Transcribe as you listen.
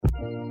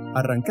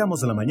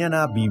Arrancamos la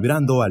mañana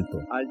vibrando alto.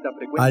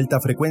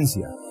 Alta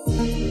frecuencia.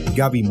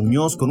 Gaby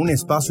Muñoz con un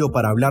espacio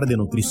para hablar de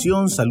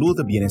nutrición, salud,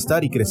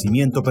 bienestar y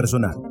crecimiento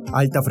personal.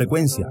 Alta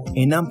frecuencia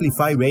en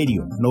Amplify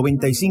Radio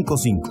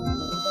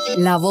 95.5.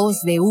 La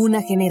voz de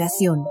una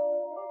generación.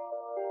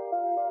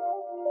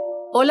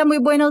 Hola, muy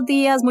buenos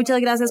días. Muchas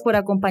gracias por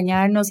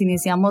acompañarnos.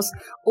 Iniciamos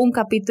un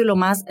capítulo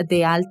más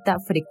de Alta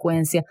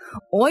Frecuencia.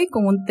 Hoy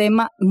con un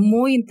tema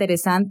muy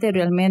interesante,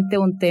 realmente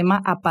un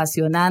tema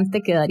apasionante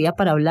que daría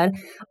para hablar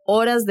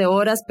horas de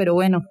horas, pero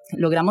bueno,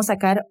 logramos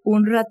sacar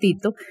un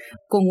ratito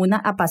con una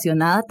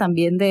apasionada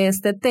también de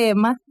este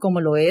tema, como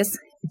lo es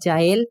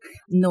Yale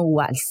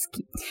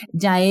Nowalski.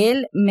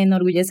 Yale, me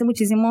enorgullece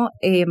muchísimo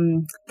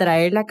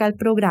traerla acá al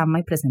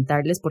programa y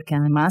presentarles, porque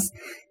además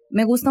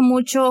me gusta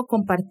mucho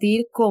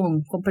compartir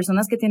con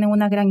personas que tienen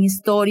una gran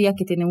historia,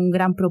 que tienen un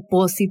gran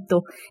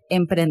propósito,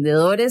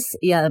 emprendedores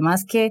y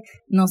además que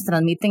nos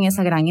transmiten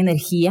esa gran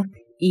energía.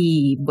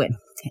 Y bueno,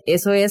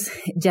 eso es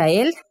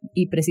Yael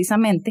y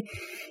precisamente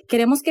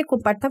queremos que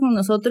comparta con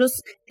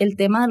nosotros el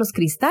tema de los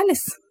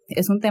cristales.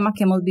 Es un tema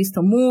que hemos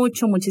visto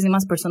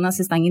muchísimas personas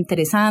se están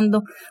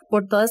interesando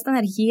por toda esta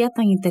energía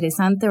tan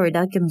interesante,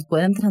 ¿verdad?, que nos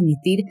pueden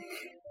transmitir,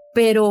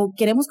 pero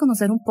queremos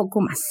conocer un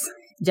poco más.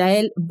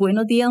 Yael,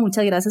 buenos días,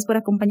 muchas gracias por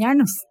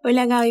acompañarnos.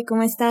 Hola Gaby,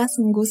 ¿cómo estás?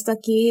 Un gusto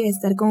aquí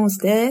estar con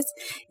ustedes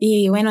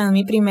y bueno, es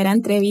mi primera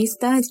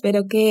entrevista,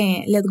 espero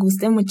que les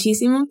guste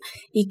muchísimo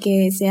y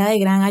que sea de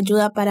gran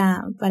ayuda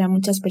para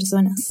muchas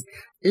personas.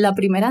 La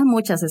primera de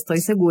muchas, estoy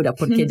segura,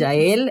 porque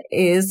Yael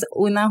es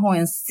una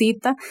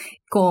jovencita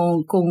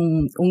con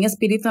un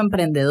espíritu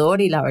emprendedor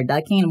y la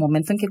verdad que en el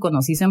momento en que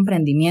conocí su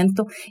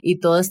emprendimiento y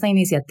toda esta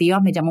iniciativa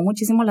me llamó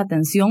muchísimo la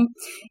atención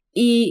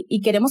y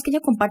queremos que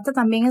ella comparta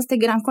también este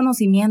gran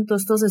conocimiento,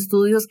 estos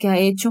estudios que ha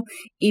hecho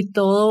y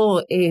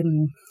todo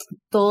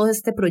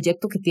este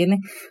proyecto que tiene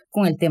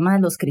con el tema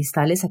de los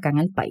cristales acá en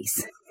el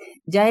país.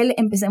 Yael,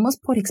 empecemos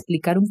por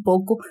explicar un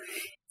poco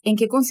en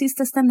qué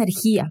consiste esta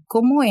energía,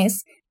 cómo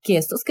es que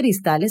estos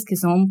cristales que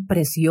son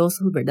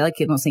preciosos, ¿verdad?,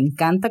 que nos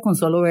encanta con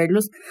solo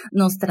verlos,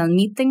 nos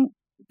transmiten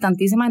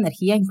tantísima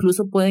energía,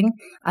 incluso pueden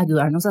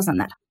ayudarnos a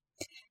sanar.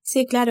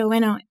 Sí, claro,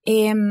 bueno,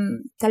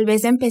 tal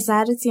vez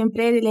empezar,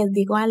 siempre les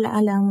digo a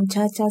las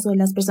muchachas o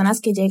las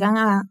personas que llegan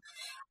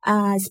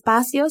a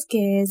espacios,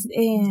 que es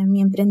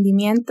mi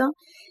emprendimiento,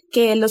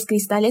 que los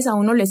cristales a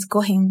uno lo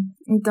escogen.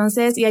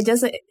 Entonces, y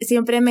ellos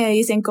siempre me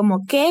dicen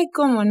como, ¿qué?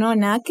 ¿Cómo no?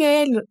 Nada que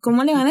ver.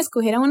 ¿Cómo le van a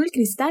escoger a uno el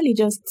cristal? Y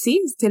yo,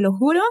 sí, se lo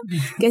juro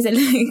que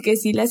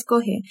sí la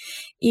escoge.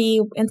 Y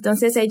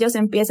entonces ellos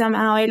empiezan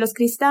a ver los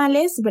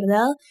cristales,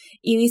 ¿verdad?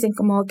 Y dicen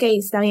como, ok,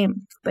 está bien.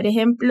 Por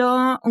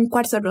ejemplo, un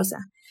cuarzo rosa.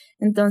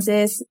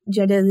 Entonces,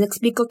 yo les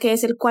explico qué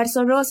es el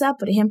cuarzo rosa,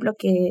 por ejemplo,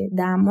 que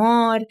da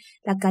amor,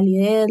 la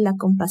calidez, la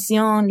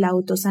compasión, la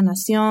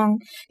autosanación,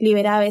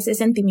 libera a veces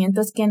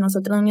sentimientos que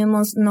nosotros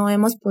mismos no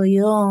hemos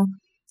podido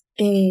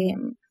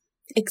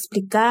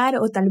explicar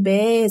o tal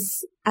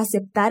vez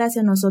aceptar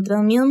hacia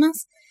nosotros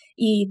mismas.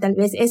 Y tal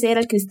vez ese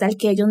era el cristal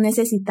que ellos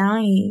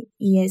necesitaban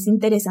y es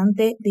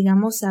interesante,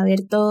 digamos,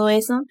 saber todo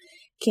eso,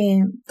 que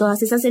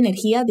todas esas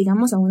energías,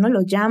 digamos, a uno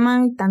lo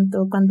llaman,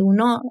 tanto cuando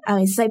a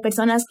veces hay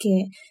personas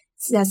que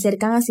se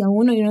acercan hacia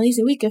uno y uno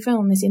dice, uy, qué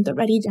feo, me siento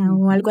rarilla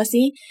o algo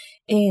así.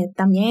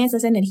 También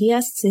esas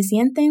energías se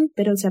sienten,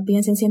 pero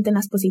también se sienten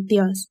las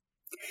positivas.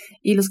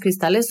 Y los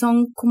cristales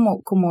son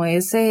como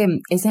ese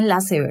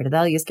enlace,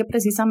 ¿verdad? Y es que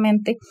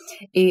precisamente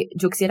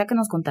yo quisiera que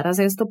nos contaras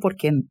esto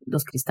porque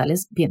los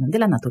cristales vienen de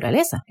la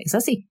naturaleza, ¿es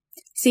así?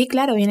 Sí,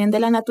 claro, vienen de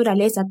la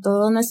naturaleza.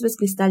 Todos nuestros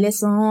cristales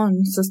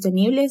son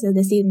sostenibles, es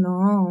decir,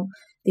 no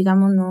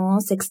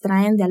se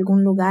extraen de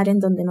algún lugar en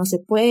donde no se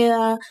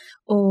pueda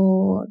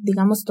o,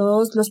 digamos,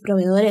 todos los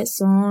proveedores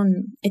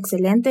son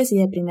excelentes y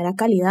de primera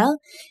calidad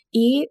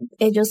y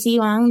ellos sí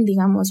van,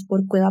 digamos,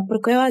 por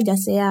cueva, ya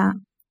sea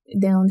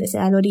de donde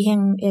sea el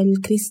origen el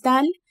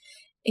cristal,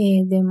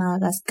 de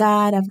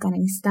Madagascar,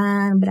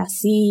 Afganistán,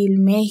 Brasil,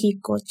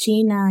 México,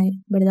 China,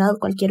 ¿verdad?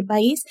 Cualquier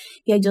país,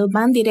 y ellos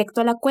van directo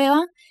a la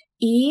cueva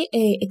y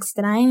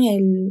extraen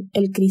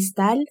el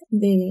cristal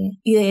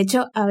y de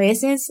hecho a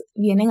veces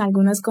vienen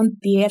algunos con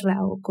tierra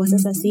o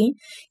cosas así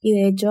y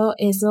de hecho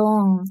eso...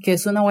 Que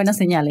es una buena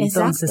señal,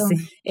 entonces. Exacto,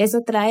 sí.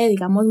 Eso trae,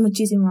 digamos,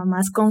 muchísima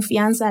más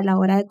confianza a la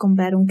hora de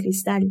comprar un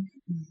cristal.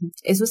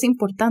 Eso es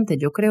importante,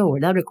 yo creo,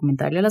 ¿verdad?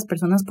 Recomendarle a las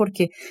personas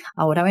porque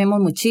ahora vemos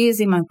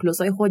muchísima,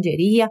 incluso hay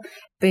joyería,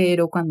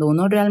 pero cuando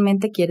uno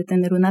realmente quiere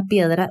tener una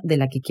piedra de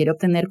la que quiere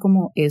obtener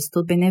como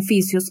estos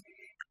beneficios,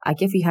 hay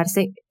que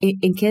fijarse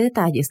en qué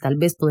detalles tal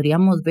vez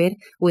podríamos ver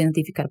o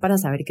identificar para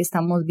saber qué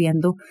estamos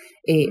viendo.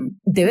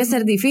 Debe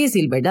ser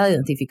difícil, ¿verdad?,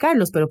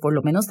 identificarlos, pero por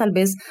lo menos tal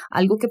vez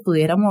algo que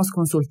pudiéramos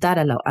consultar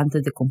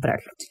antes de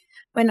comprarlo.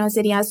 Bueno,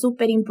 sería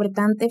súper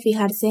importante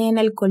fijarse en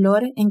el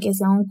color, en que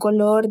sea un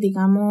color,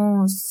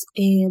 digamos,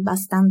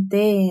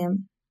 bastante,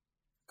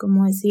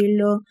 ¿cómo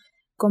decirlo?,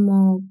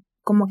 como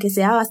como que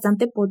sea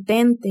bastante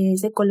potente,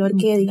 ese color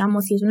que,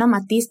 digamos, si es una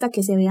amatista,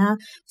 que se vea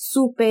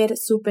súper,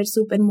 súper,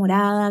 súper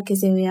morada, que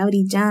se vea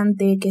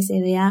brillante, que se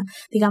vea,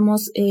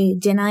 digamos,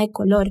 llena de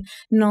color.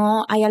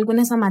 No, hay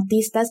algunas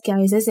amatistas que a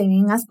veces se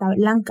ven hasta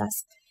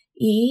blancas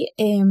y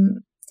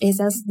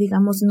esas,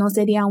 digamos, no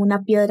sería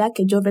una piedra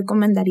que yo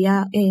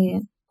recomendaría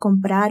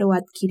comprar o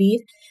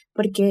adquirir,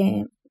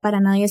 porque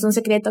para nadie es un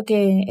secreto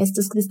que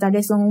estos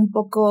cristales son un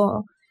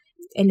poco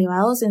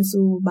elevados en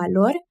su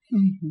valor,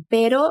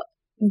 pero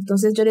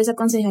entonces yo les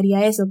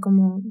aconsejaría eso,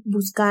 como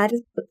buscar,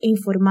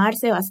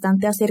 informarse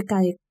bastante acerca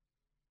de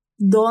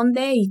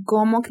dónde y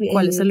cómo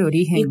cuál es el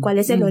origen y cuál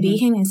es el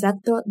origen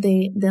exacto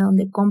de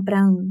donde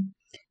compran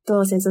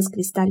todos esos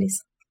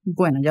cristales.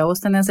 Bueno, ya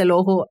vos tenés el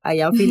ojo ahí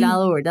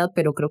afilado, ¿verdad?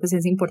 Pero creo que sí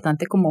es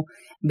importante como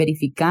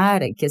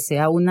verificar que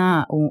sea un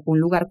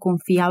lugar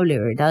confiable,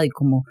 ¿verdad? Y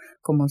como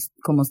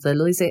usted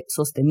lo dice,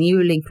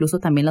 sostenible, incluso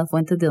también las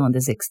fuentes de donde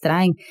se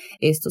extraen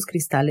estos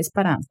cristales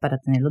para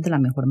tenerlos de la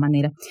mejor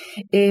manera.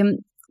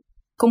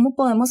 ¿Cómo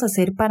podemos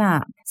hacer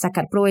para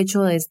sacar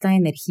provecho de esta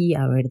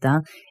energía,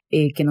 verdad?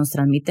 Que nos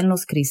transmiten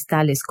los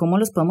cristales. ¿Cómo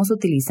los podemos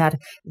utilizar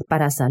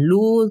para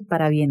salud,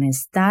 para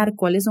bienestar?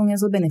 ¿Cuáles son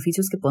esos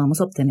beneficios que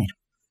podemos obtener?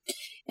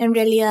 En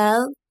realidad,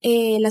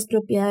 las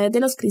propiedades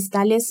de los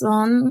cristales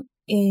son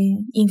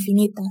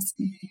infinitas.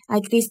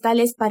 Hay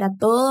cristales para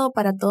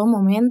todo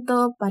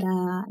momento, para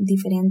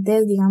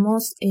diferentes,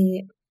 digamos,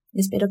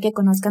 espero que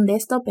conozcan de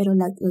esto, pero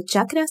los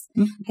chakras,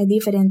 hay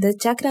diferentes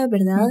chakras,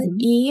 ¿verdad?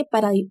 Y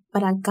para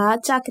cada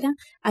chakra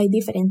hay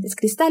diferentes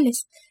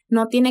cristales.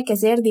 No tiene que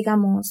ser,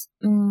 digamos,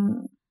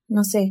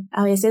 no sé,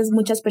 a veces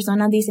muchas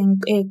personas dicen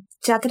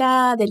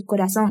chakra del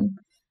corazón,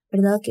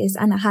 ¿verdad? Que es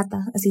anahata,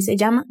 así se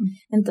llama.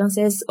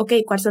 Entonces,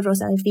 cuarzo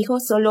rosa, de fijo,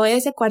 solo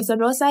ese cuarzo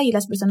rosa, y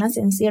las personas se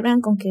encierran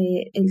con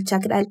que el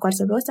chakra del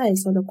cuarzo rosa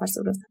es solo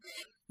cuarzo rosa.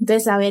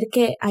 Entonces, saber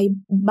que hay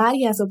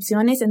varias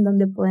opciones en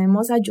donde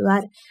podemos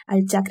ayudar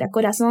al chakra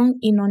corazón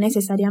y no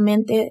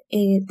necesariamente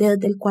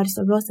desde el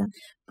cuarzo rosa.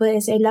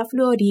 Puede ser la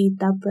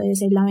fluorita, puede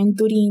ser la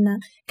aventurina,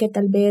 que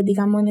tal vez,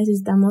 digamos,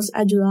 necesitamos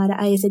ayudar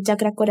a ese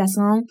chakra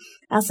corazón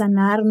a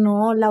sanar,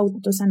 no la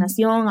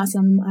autosanación hacia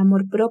un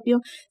amor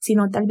propio,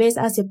 sino tal vez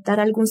a aceptar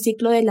algún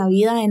ciclo de la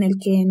vida en el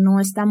que no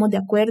estamos de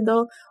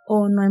acuerdo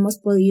o no hemos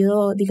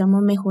podido,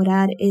 digamos,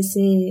 mejorar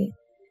ese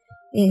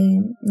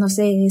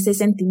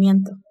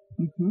sentimiento.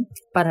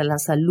 Para la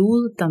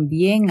salud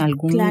también,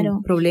 algún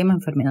problema,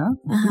 enfermedad.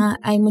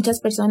 Hay muchas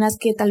personas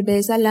que tal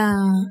vez a la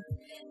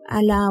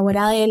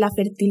hora de la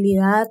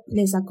fertilidad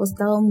les ha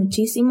costado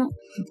muchísimo.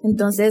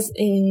 Entonces,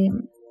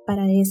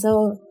 para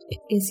eso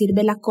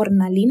sirve la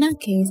cornalina,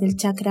 que es el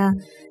chakra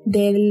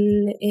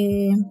del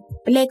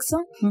plexo,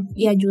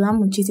 y ayuda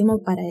muchísimo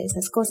para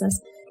esas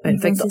cosas.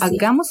 Perfecto.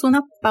 Entonces, hagamos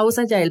una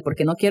pausa, Yael,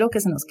 porque no quiero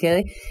que se nos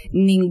quede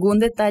ningún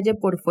detalle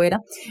por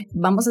fuera.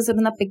 Vamos a hacer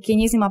una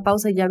pequeñísima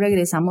pausa y ya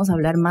regresamos a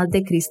hablar más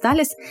de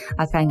cristales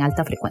acá en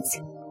Alta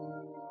Frecuencia.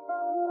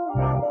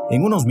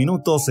 En unos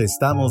minutos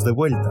estamos de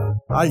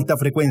vuelta. Alta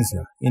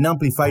Frecuencia, en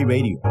Amplify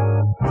Radio.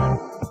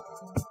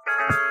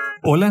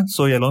 Hola,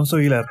 soy Alonso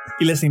Aguilar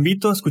y les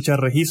invito a escuchar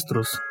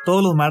Registros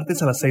todos los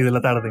martes a las 6 de la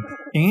tarde.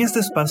 En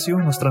este espacio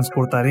nos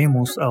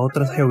transportaremos a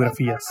otras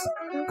geografías,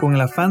 con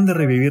el afán de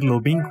revivir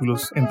los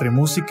vínculos entre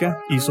música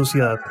y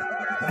sociedad.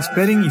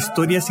 Esperen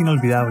historias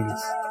inolvidables,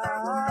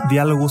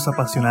 diálogos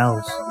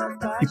apasionados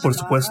y, por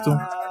supuesto,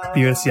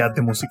 diversidad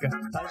de música.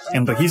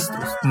 En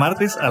Registros,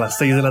 martes a las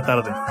 6 de la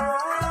tarde.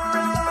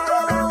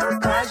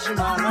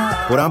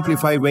 Por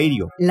Amplify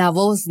Radio, la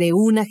voz de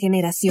una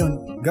generación.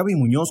 Gaby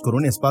Muñoz con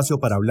un espacio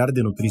para hablar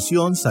de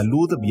nutrición,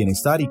 salud,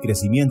 bienestar y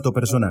crecimiento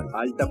personal.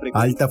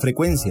 Alta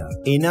frecuencia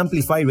en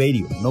Amplify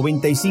Radio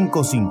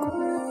 95.5.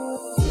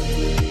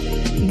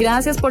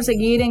 Gracias por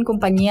seguir en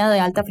compañía de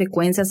Alta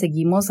Frecuencia.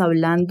 Seguimos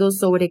hablando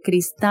sobre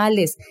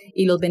cristales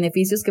y los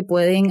beneficios que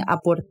pueden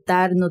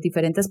aportarnos,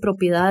 diferentes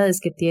propiedades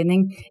que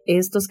tienen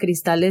estos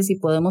cristales, y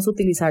podemos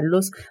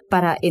utilizarlos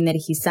para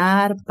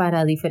energizar,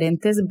 para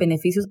diferentes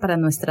beneficios para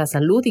nuestra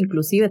salud,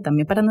 inclusive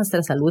también para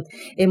nuestra salud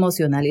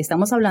emocional. Y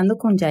estamos hablando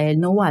con Yale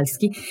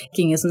Nowalski,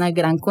 quien es una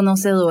gran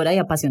conocedora y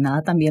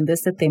apasionada también de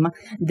este tema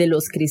de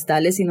los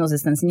cristales, y nos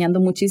está enseñando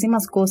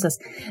muchísimas cosas.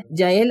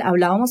 Yael,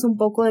 hablábamos un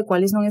poco de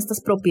cuáles son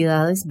estas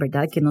propiedades,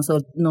 ¿verdad? Que no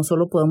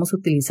solo podemos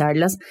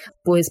utilizarlas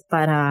pues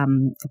para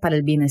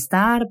el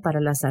bienestar, para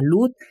la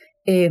salud.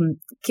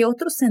 ¿Qué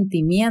otros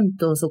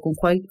sentimientos o con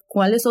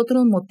cuáles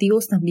otros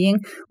motivos también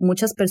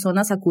muchas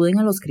personas acuden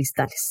a los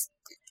cristales?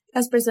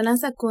 Las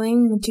personas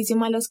acuden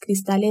muchísimo a los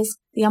cristales,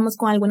 digamos,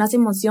 con algunas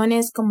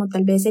emociones como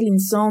tal vez el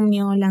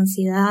insomnio, la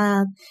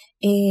ansiedad,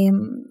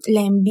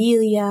 la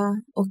envidia,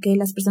 o que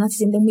las personas se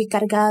sienten muy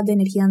cargadas de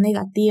energías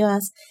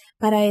negativas.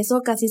 Para eso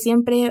casi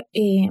siempre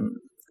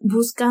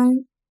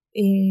buscan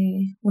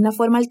una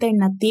forma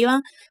alternativa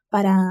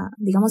para,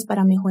 digamos,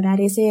 para mejorar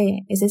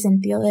ese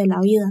sentido de la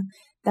vida.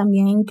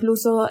 También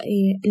incluso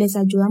les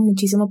ayuda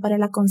muchísimo para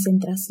la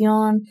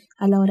concentración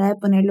a la hora de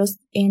ponerlos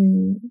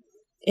en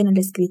el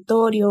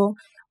escritorio,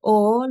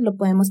 o lo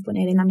podemos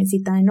poner en la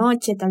mesita de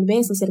noche tal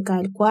vez, o cerca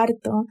del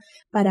cuarto,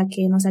 para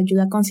que nos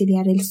ayude a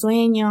conciliar el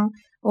sueño,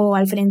 o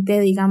al frente,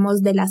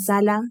 digamos, de la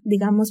sala,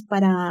 digamos,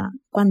 para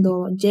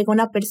cuando llega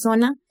una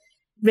persona,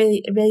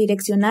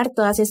 redireccionar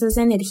todas esas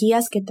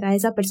energías que trae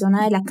esa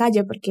persona de la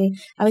calle, porque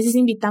a veces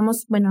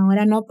invitamos, bueno,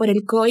 ahora no por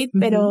el COVID,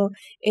 pero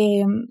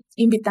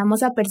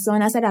invitamos a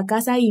personas a la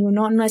casa y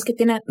uno no es que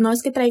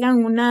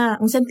traigan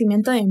un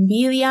sentimiento de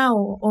envidia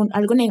o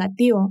algo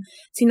negativo,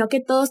 sino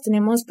que todos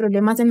tenemos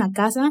problemas en la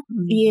casa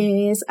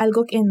y es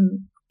algo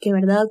que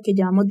verdad, que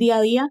llevamos día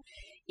a día.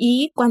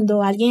 Y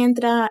cuando alguien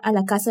entra a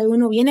la casa de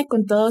uno, viene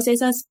con todos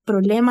esos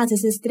problemas,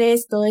 ese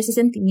estrés, todo ese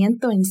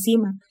sentimiento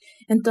encima.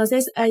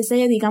 Entonces,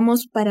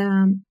 digamos,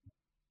 para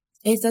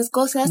estas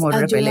cosas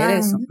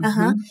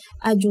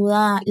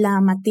ayuda la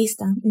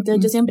amatista.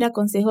 Entonces, yo siempre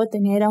aconsejo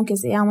tener, aunque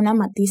sea una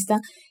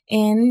amatista,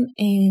 en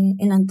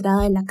la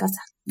entrada de la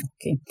casa.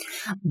 Okay.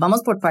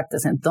 Vamos por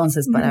partes,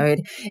 entonces, para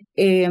ver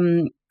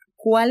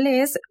cuál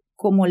es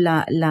como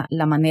la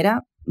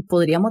manera,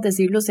 podríamos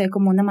decirlo, sea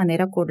como una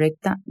manera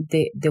correcta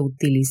de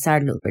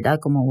utilizarlos, ¿verdad?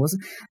 Como vos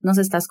nos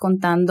estás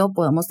contando,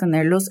 podemos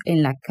tenerlos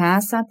en la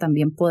casa,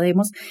 también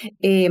podemos...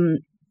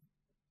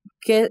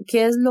 ¿Qué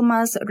es lo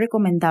más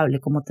recomendable?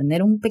 Como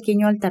tener un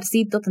pequeño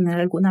altarcito, tener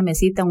alguna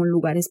mesita, un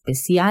lugar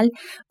especial.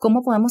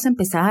 ¿Cómo podemos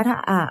empezar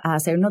a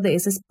hacernos de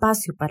ese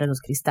espacio para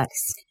los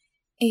cristales?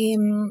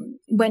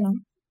 Bueno,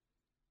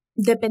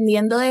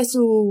 dependiendo de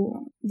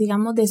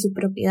su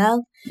propiedad,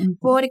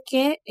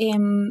 porque,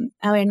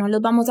 no los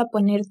vamos a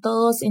poner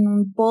todos en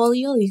un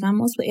podio,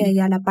 digamos,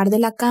 a la par de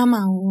la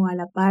cama o a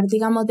la par,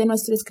 digamos, de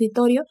nuestro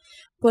escritorio,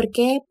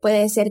 porque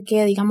puede ser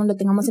que, digamos, lo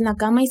tengamos en la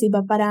cama y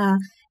sirva para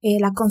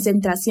la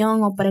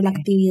concentración o para la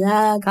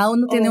actividad. Cada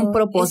uno tiene un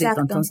propósito,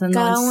 exacto, entonces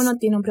cada uno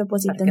tiene un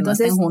propósito. Para que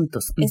entonces, no estén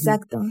juntos.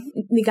 Exacto.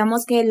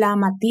 Digamos que la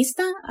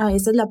amatista a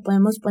veces la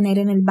podemos poner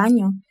en el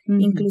baño,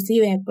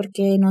 inclusive,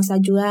 porque nos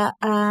ayuda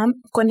a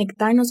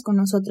conectarnos con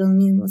nosotros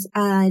mismos,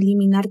 a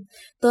eliminar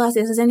todas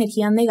esas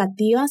energías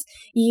negativas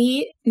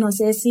y no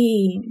sé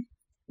si,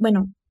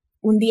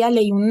 un día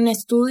leí un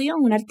estudio,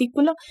 un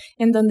artículo,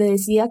 en donde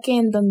decía que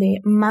en donde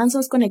más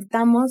nos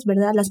conectamos,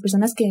 ¿verdad? Las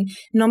personas que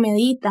no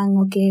meditan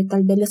o que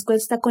tal vez les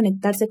cuesta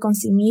conectarse con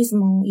sí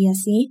mismo y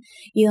así,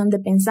 y donde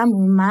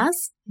pensamos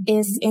más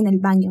es en el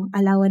baño,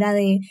 a la hora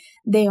de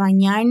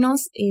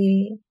bañarnos.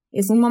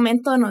 Es un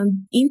momento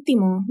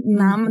íntimo,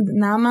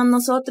 nada más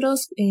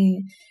nosotros,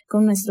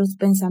 con nuestros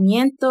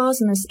pensamientos,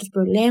 nuestros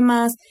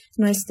problemas,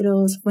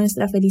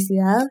 nuestra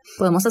felicidad.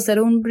 Podemos hacer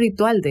un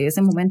ritual de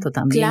ese momento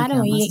también.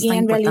 Claro, y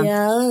en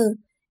realidad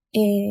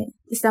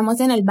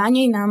estamos en el baño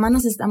y nada más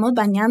nos estamos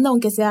bañando,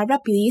 aunque sea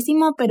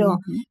rapidísimo, pero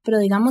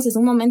digamos es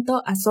un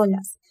momento a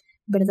solas,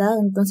 ¿verdad?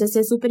 Entonces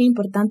es súper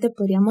importante,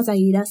 podríamos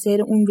ir a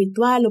hacer un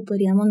ritual o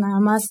podríamos nada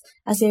más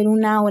hacer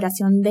una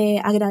oración de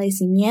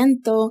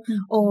agradecimiento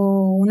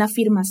o una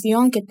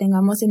afirmación que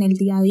tengamos en el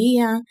día a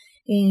día.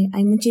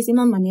 Hay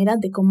muchísimas maneras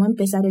de cómo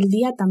empezar el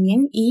día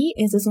también y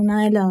esa es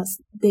una de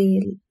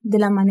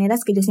las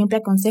maneras que yo siempre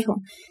aconsejo,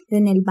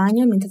 en el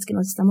baño mientras que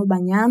nos estamos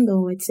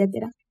bañando,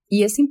 etcétera.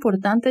 Y es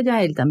importante,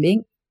 Yael,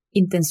 también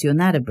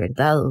intencionar,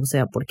 ¿verdad? O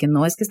sea, porque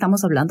no es que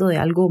estamos hablando de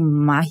algo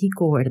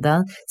mágico,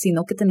 ¿verdad?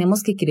 Sino que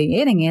tenemos que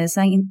creer en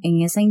esa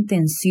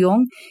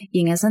intención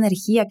y en esa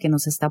energía que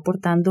nos está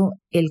aportando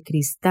el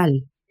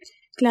cristal.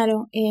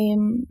 Claro,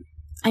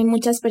 hay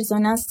muchas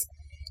personas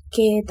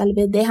que tal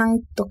vez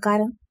dejan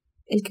tocar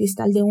el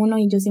cristal de uno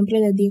y yo siempre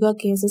les digo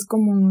que eso es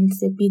como un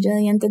cepillo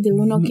de dientes de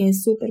uno que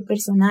es súper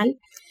personal.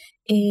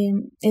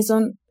 Eso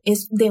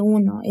es de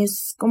uno,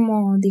 es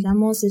como,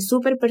 digamos, es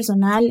súper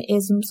personal,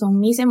 son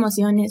mis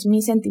emociones,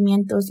 mis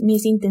sentimientos,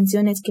 mis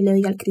intenciones que le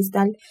doy al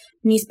cristal,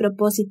 mis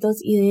propósitos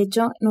y de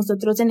hecho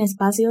nosotros en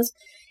espacios,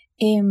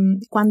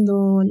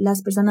 cuando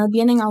las personas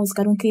vienen a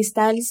buscar un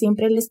cristal,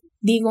 siempre les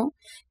digo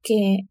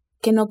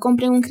que no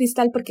compren un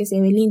cristal porque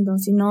se ve lindo,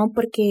 sino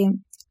porque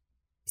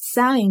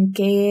saben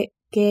que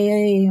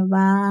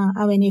va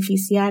a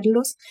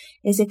beneficiarlos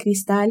ese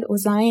cristal o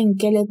saben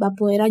que les va a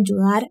poder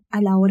ayudar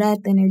a la hora de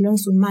tenerlo en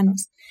sus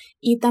manos.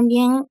 Y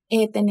también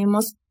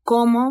tenemos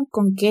cómo,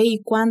 con qué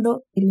y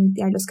cuándo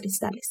limpiar los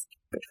cristales.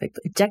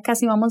 Perfecto. Ya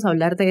casi vamos a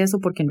hablar de eso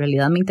porque en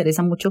realidad me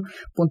interesa mucho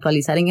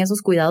puntualizar en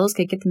esos cuidados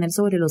que hay que tener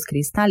sobre los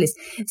cristales.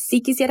 Sí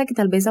quisiera que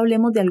tal vez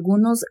hablemos de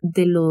algunos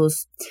de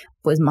los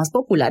más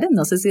populares,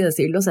 no sé si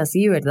decirlos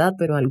así, ¿verdad?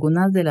 Pero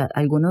algunos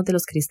de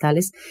los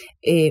cristales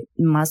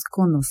más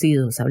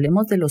conocidos.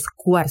 Hablemos de los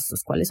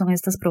cuarzos. ¿Cuáles son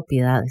estas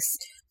propiedades?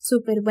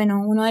 Súper,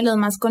 bueno, uno de los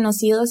más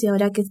conocidos y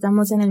ahora que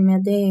estamos en el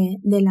mes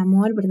del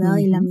amor, ¿verdad?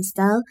 Y la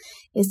amistad,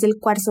 es el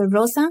cuarzo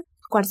rosa.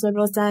 Cuarzo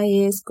rosa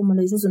es, como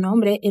lo dice su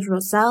nombre, es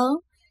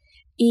rosado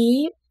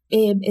y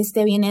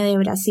este viene de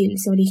Brasil,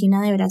 se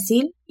origina de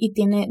Brasil y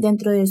tiene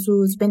dentro de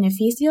sus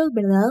beneficios,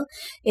 ¿verdad?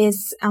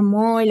 Es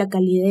amor, la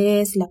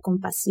calidez, la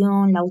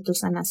compasión, la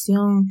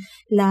autosanación,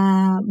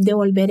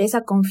 devolver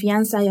esa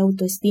confianza y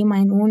autoestima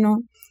en uno.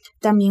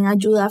 También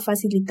ayuda a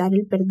facilitar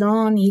el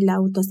perdón y la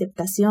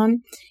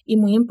autoaceptación y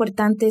muy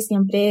importante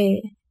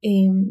siempre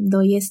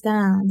doy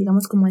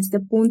digamos como este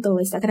punto o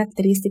esta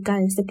característica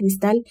de este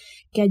cristal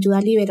que ayuda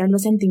a liberar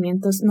los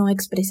sentimientos no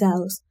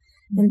expresados.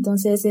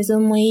 Entonces eso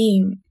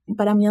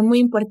para mí es muy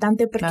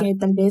importante porque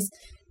tal vez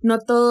no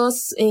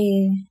todos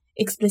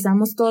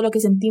expresamos todo lo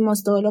que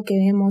sentimos, todo lo que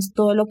vemos,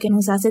 todo lo que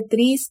nos hace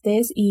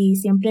tristes y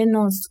siempre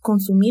nos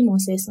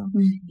consumimos eso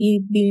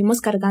y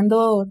vivimos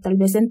cargando tal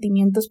vez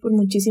sentimientos por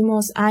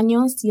muchísimos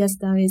años y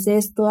hasta a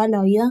veces toda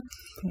la vida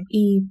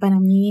y para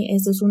mí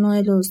eso es uno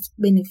de los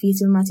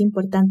beneficios más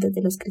importantes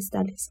de los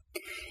cristales.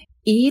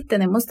 Y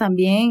tenemos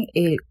también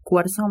el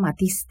cuarzo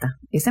amatista.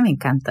 Ese me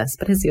encanta, es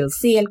precioso.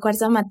 Sí, el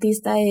cuarzo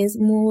amatista es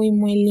muy,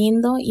 muy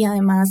lindo y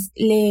además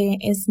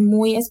es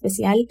muy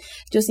especial.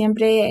 Yo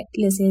siempre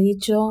les he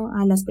dicho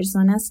a las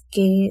personas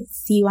que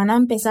si van a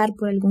empezar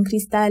por algún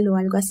cristal o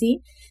algo así,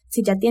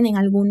 si ya tienen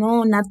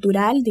alguno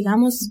natural,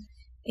 digamos,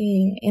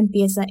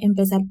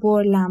 empezar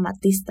por la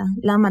amatista.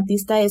 La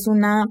amatista es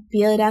una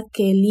piedra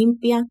que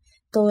limpia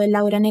todo el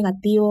aura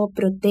negativo,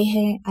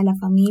 protege a la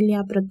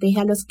familia, protege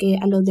a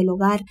los del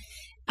hogar,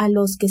 a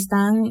los que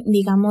están,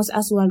 digamos,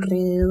 a su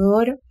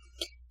alrededor,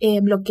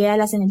 bloquea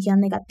las energías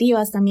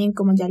negativas también,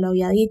 como ya lo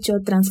había dicho,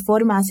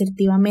 transforma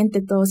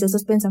asertivamente todos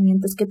esos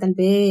pensamientos que tal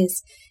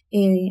vez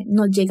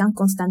nos llegan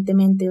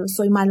constantemente, o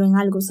soy malo en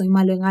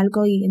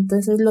algo, y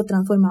entonces lo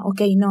transforma,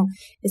 no,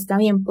 está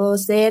bien, puedo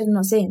ser,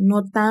 no sé,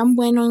 no tan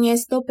bueno en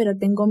esto, pero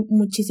tengo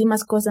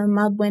muchísimas cosas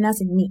más buenas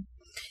en mí.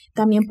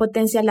 También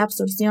potencia la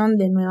absorción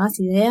de nuevas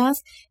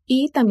ideas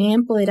y también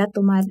empodera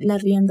tomar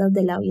las riendas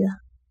de la vida.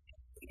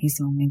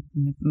 Buenísimo,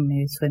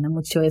 me suena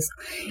mucho eso.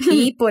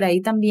 Y por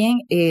ahí también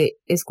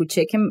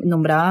escuché que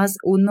nombrabas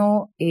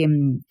uno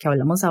que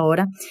hablamos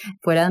ahora,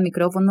 fuera de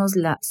micrófonos,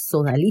 la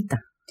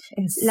sodalita.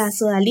 La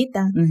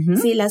sodalita,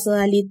 sí, la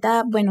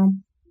sodalita, bueno,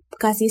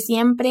 casi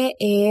siempre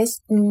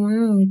es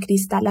un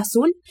cristal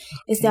azul.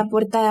 Este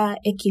aporta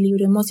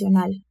equilibrio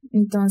emocional.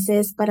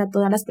 Entonces, para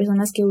todas las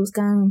personas que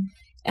buscan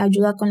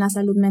ayuda con la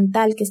salud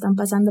mental, que están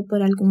pasando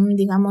por algún,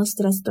 digamos,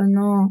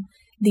 trastorno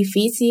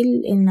difícil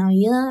en la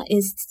vida,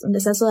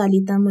 esa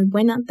sodalita muy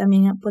buena.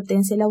 También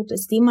potencia la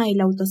autoestima y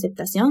la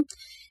autoaceptación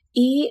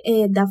y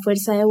da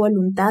fuerza de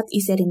voluntad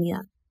y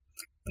serenidad.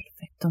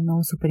 Perfecto, no,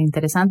 súper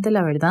interesante,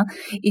 la verdad.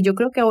 Y yo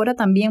creo que ahora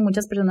también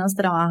muchas personas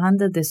trabajan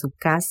desde su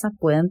casa,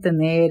 pueden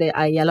tener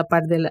ahí a la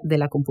par de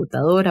la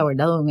computadora,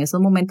 ¿verdad? O en esos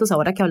momentos,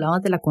 ahora que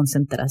hablabas de la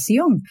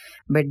concentración,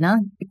 ¿verdad?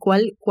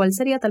 ¿Cuál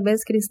sería tal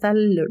vez cristal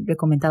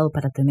recomendado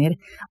para tener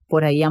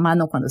por ahí a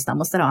mano cuando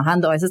estamos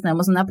trabajando? A veces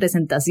tenemos una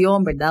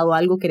presentación, ¿verdad? O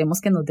algo,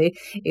 queremos que nos dé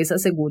esa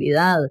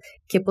seguridad.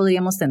 ¿Qué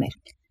podríamos tener?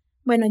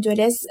 Bueno, yo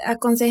les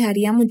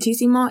aconsejaría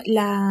muchísimo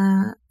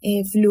la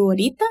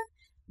fluorita,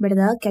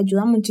 ¿verdad? Que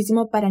ayuda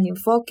muchísimo para el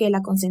enfoque,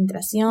 la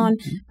concentración,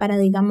 para,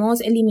 digamos,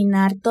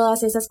 eliminar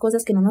todas esas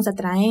cosas que no nos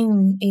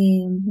atraen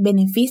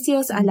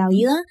beneficios a la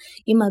vida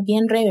y más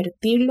bien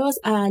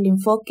revertirlos al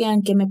enfoque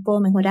en qué me puedo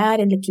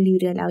mejorar, el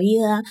equilibrio de la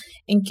vida,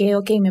 en qué,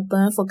 me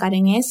puedo enfocar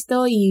en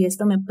esto y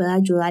esto me puede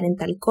ayudar en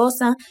tal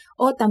cosa.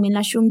 O también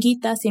la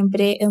shunguita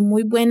siempre es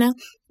muy buena,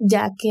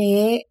 ya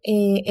que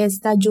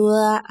esta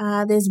ayuda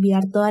a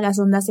desviar todas las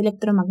ondas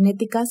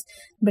electromagnéticas,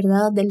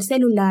 ¿verdad? Del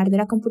celular, de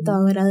la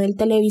computadora, del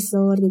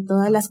televisor, de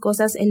todas las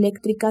cosas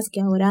eléctricas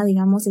que ahora,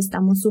 digamos,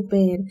 estamos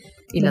súper...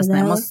 Y las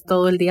tenemos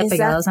todo el día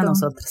pegadas a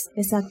nosotros.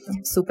 Exacto.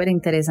 Súper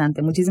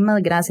interesante.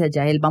 Muchísimas gracias,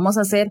 Yael. Vamos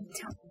a hacer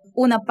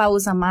una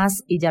pausa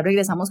más y ya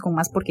regresamos con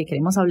más porque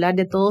queremos hablar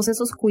de todos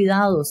esos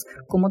cuidados,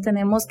 cómo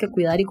tenemos que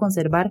cuidar y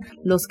conservar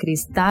los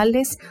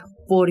cristales,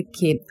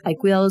 porque hay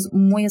cuidados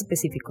muy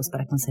específicos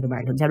para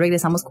conservarlos. Ya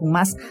regresamos con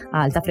más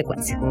a Alta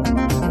Frecuencia.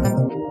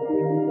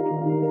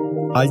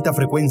 Alta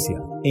Frecuencia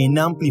en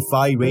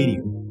Amplify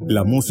Radio.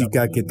 La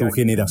música que tu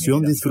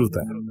generación disfruta.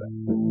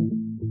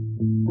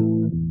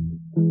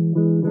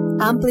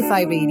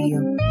 Amplify Radio.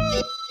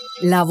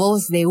 La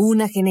voz de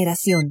una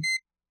generación.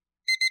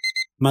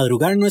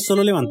 Madrugar no es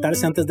solo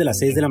levantarse antes de las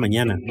 6 de la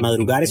mañana.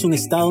 Madrugar es un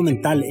estado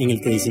mental en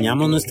el que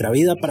diseñamos nuestra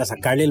vida para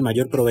sacarle el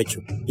mayor provecho.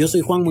 Yo soy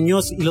Juan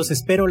Muñoz y los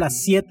espero a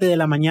las 7 de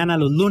la mañana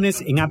los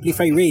lunes en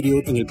Amplify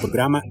Radio en el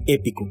programa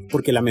Épico,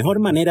 porque la mejor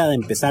manera de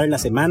empezar la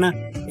semana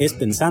es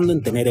pensando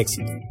en tener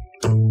éxito.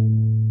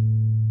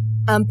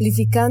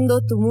 Amplificando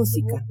tu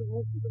música.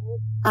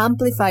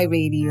 Amplify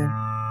Radio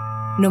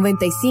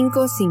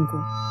 95.5.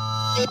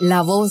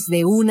 La voz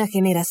de una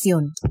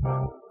generación.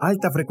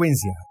 Alta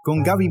Frecuencia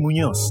con Gaby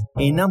Muñoz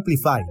en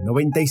Amplify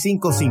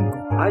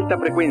 95.5. Alta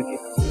Frecuencia.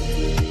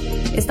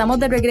 Estamos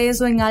de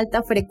regreso en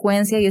Alta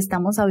Frecuencia y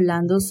estamos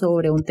hablando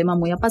sobre un tema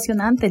muy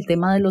apasionante, el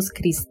tema de los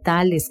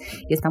cristales.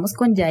 Y estamos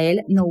con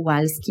Yale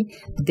Nowalski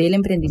del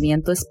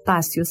emprendimiento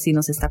Espacios y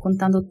nos está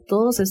contando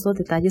todos estos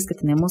detalles que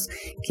tenemos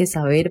que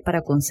saber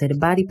para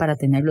conservar y para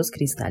tener los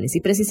cristales.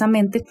 Y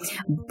precisamente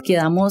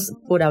quedamos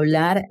por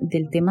hablar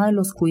del tema de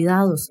los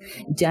cuidados.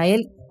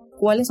 Yale,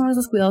 ¿cuáles son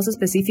esos cuidados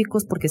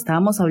específicos? Porque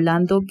estábamos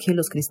hablando que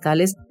los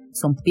cristales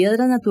son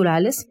piedras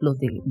naturales, los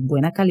de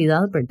buena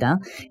calidad, ¿verdad?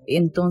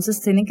 Entonces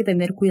tienen que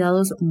tener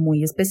cuidados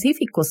muy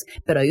específicos.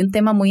 Pero hay un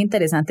tema muy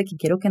interesante que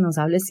quiero que nos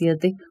hables y es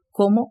de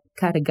cómo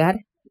cargar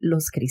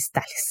los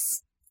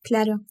cristales.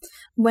 Claro.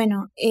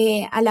 Bueno,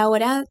 a la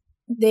hora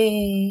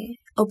de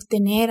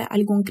obtener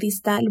algún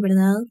cristal,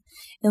 ¿verdad?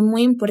 Es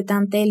muy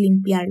importante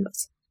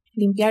limpiarlos.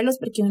 limpiarlos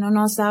porque uno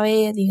no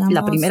sabe, digamos...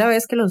 La primera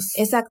vez que los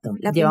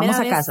llevamos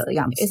a casa,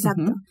 digamos.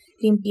 Exacto.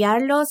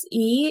 Limpiarlos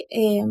y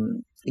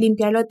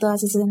limpiarlo de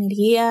todas esas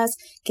energías,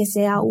 que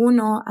sea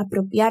uno,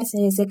 apropiarse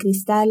de ese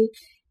cristal,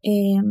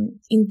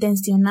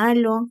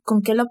 intencionarlo.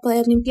 ¿Con qué lo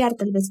puedes limpiar?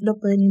 Tal vez lo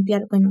puedes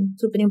limpiar, bueno,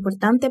 súper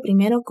importante,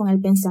 primero con el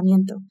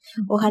pensamiento.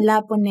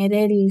 Ojalá poner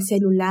el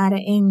celular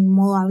en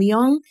modo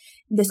avión,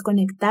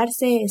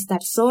 desconectarse,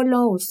 estar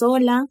solo o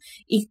sola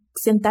y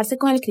sentarse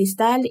con el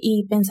cristal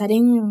y pensar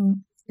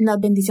en las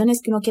bendiciones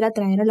que uno quiera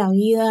traer a la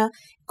vida,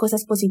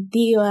 cosas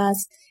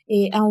positivas,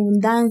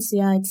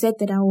 abundancia,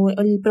 etcétera, o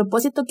el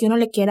propósito que uno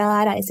le quiera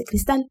dar a ese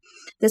cristal.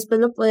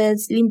 Después lo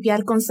puedes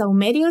limpiar con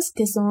saumerios,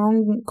 que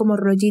son como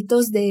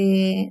rollitos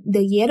de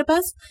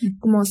hierbas,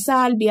 como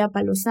salvia,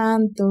 palo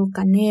santo,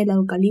 canela,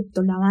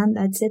 eucalipto,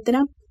 lavanda,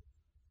 etcétera,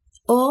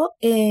 o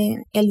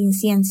el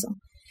incienso.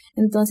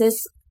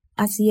 Entonces,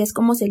 así es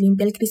como se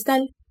limpia el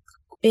cristal.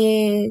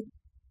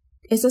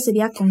 Eso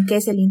sería con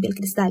qué se limpia el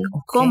cristal.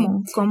 Okay.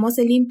 ¿Cómo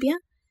se limpia?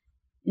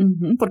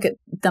 Porque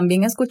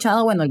también he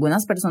escuchado, bueno,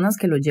 algunas personas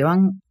que lo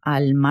llevan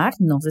al mar,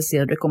 no sé si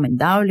es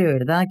recomendable,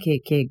 ¿verdad?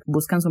 Que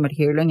buscan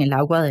sumergirlo en el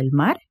agua del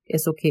mar.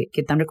 ¿Eso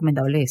qué tan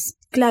recomendable es?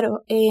 Claro,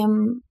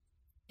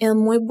 es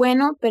muy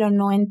bueno, pero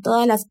no en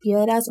todas las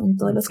piedras o en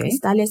todos los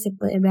cristales se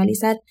puede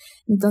realizar.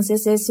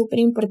 Entonces es súper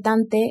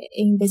importante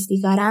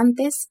investigar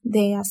antes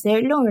de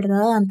hacerlo,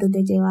 ¿verdad? Antes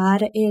de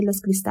llevar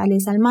los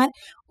cristales al mar,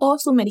 o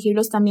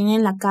sumergirlos también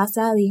en la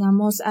casa,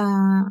 digamos,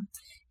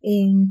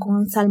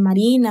 con sal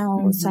marina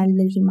o sal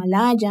del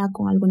Himalaya,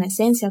 con alguna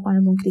esencia, con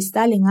algún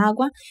cristal en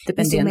agua.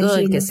 Dependiendo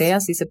del que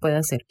sea, sí se puede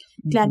hacer.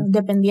 Claro,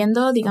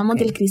 dependiendo, digamos,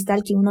 del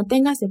cristal que uno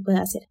tenga, se puede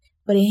hacer.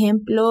 Por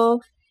ejemplo,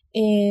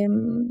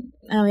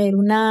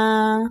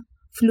 una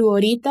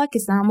fluorita que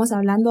estábamos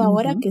hablando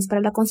ahora, que es para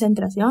la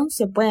concentración,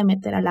 se puede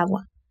meter al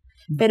agua.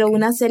 Pero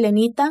una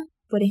selenita,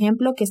 por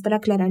ejemplo, que es para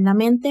aclarar la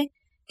mente,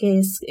 que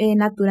es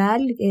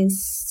natural,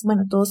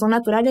 todos son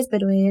naturales,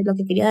 pero lo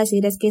que quería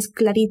decir es que es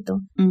clarito,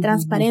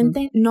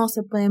 transparente, no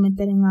se puede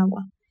meter en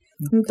agua.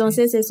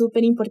 Entonces es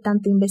súper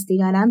importante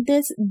investigar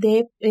antes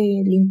de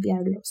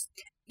limpiarlos.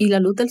 ¿Y la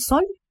luz del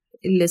sol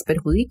les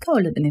perjudica o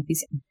les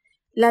beneficia?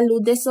 La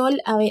luz del sol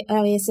a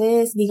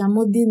veces,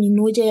 digamos,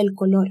 disminuye el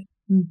color.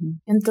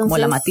 Entonces, como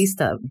la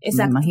amatista,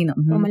 exacto, me imagino.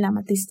 Como la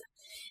amatista.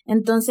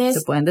 Entonces,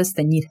 se pueden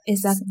desteñir.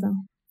 Exacto.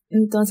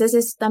 Entonces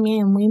es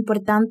también muy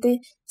importante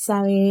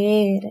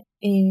saber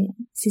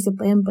si se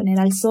pueden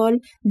poner al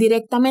sol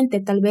directamente.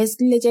 Tal vez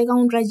le llega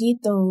un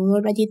rayito o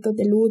 2 rayitos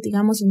de luz,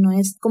 digamos, y no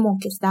es como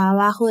que está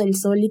abajo del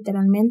sol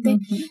literalmente.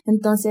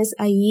 Entonces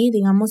ahí,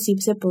 digamos, sí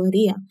se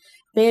podría.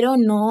 Pero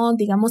no,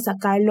 digamos,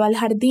 sacarlo al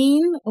jardín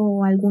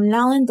o a algún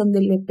lado en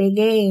donde le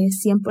pegue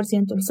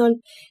 100% el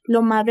sol.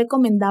 Lo más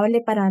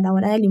recomendable para la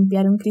hora de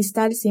limpiar un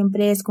cristal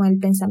siempre es con el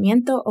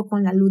pensamiento o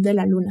con la luz de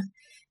la luna.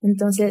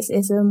 Entonces,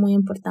 eso es muy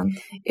importante.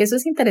 Eso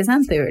es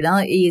interesante,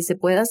 ¿verdad? Y se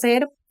puede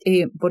hacer,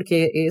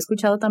 porque he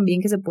escuchado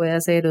también que se puede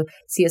hacer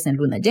si es en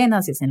luna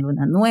llena, si es en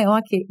luna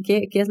nueva.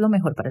 ¿Qué es lo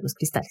mejor para los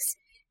cristales?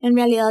 En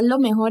realidad, lo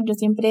mejor, yo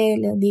siempre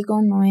les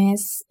digo, no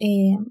es,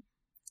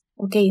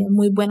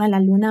 muy buena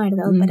la luna,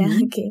 ¿verdad? Para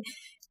que,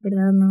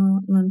 ¿verdad?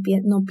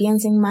 No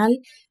piensen mal,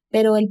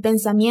 pero el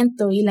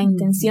pensamiento y la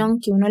intención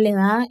que uno le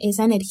da,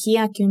 esa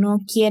energía que uno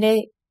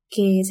quiere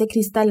que ese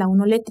cristal a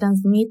uno le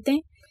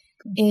transmite,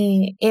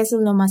 eso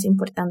es lo más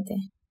importante.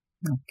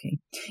 Okay.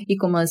 Y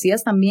como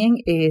decías también,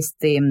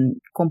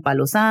 con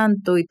palo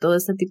santo y todo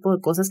este tipo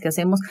de cosas que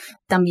hacemos,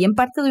 también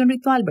parte de un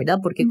ritual, ¿verdad?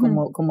 Porque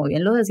como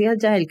bien lo decías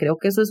Yael, creo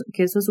que eso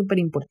es súper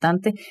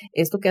importante,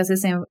 esto que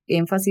haces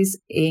énfasis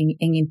en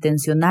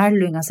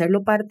intencionarlo, en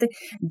hacerlo parte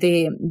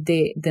de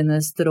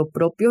nuestro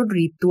propio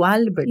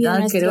ritual, ¿verdad? Y de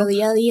nuestro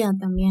día a día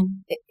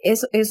también.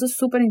 Eso es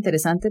súper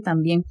interesante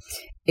también,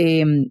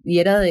 y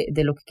era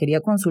de lo que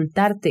quería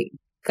consultarte.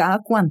 ¿Cada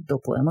cuánto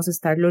podemos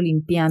estarlo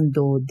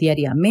limpiando?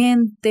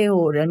 ¿Diariamente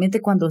o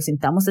realmente cuando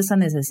sintamos esa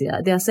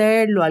necesidad de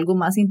hacerlo, algo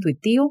más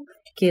intuitivo?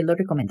 ¿Qué es lo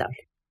recomendable?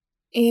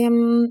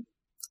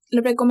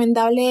 Lo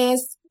recomendable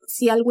es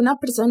si alguna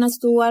persona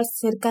estuvo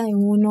cerca de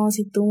uno,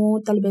 si tuvo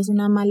tal vez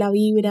una mala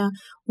vibra,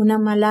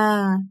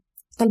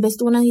 tal vez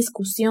tuvo una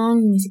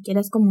discusión, ni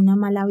siquiera es como una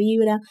mala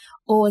vibra,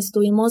 o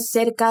estuvimos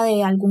cerca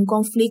de algún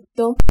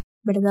conflicto,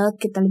 ¿verdad?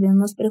 Que tal vez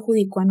nos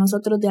perjudicó a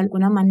nosotros de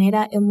alguna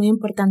manera. Es muy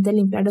importante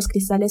limpiar los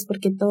cristales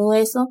porque todo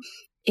eso,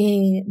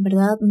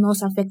 ¿verdad?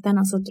 Nos afecta a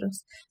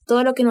nosotros.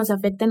 Todo lo que nos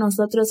afecta a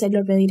nosotros se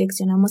lo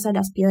redireccionamos a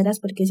las piedras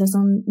porque esas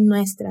son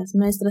nuestras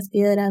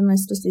piedras,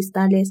 nuestros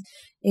cristales,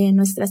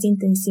 nuestras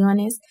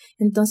intenciones.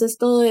 Entonces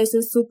todo eso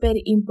es súper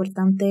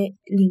importante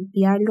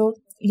limpiarlo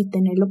y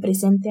tenerlo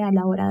presente a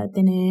la hora de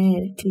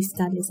tener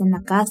cristales en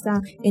la casa,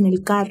 en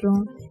el carro,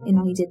 en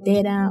la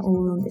billetera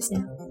o donde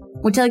sea.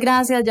 Muchas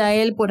gracias,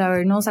 Yael, por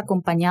habernos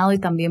acompañado y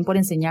también por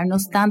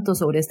enseñarnos tanto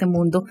sobre este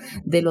mundo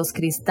de los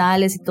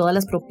cristales y todas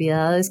las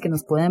propiedades que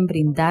nos pueden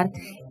brindar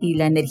y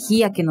la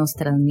energía que nos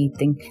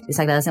transmiten. Les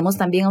agradecemos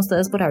también a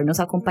ustedes por habernos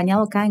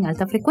acompañado acá en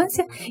Alta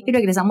Frecuencia y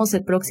regresamos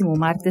el próximo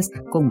martes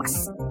con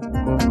más.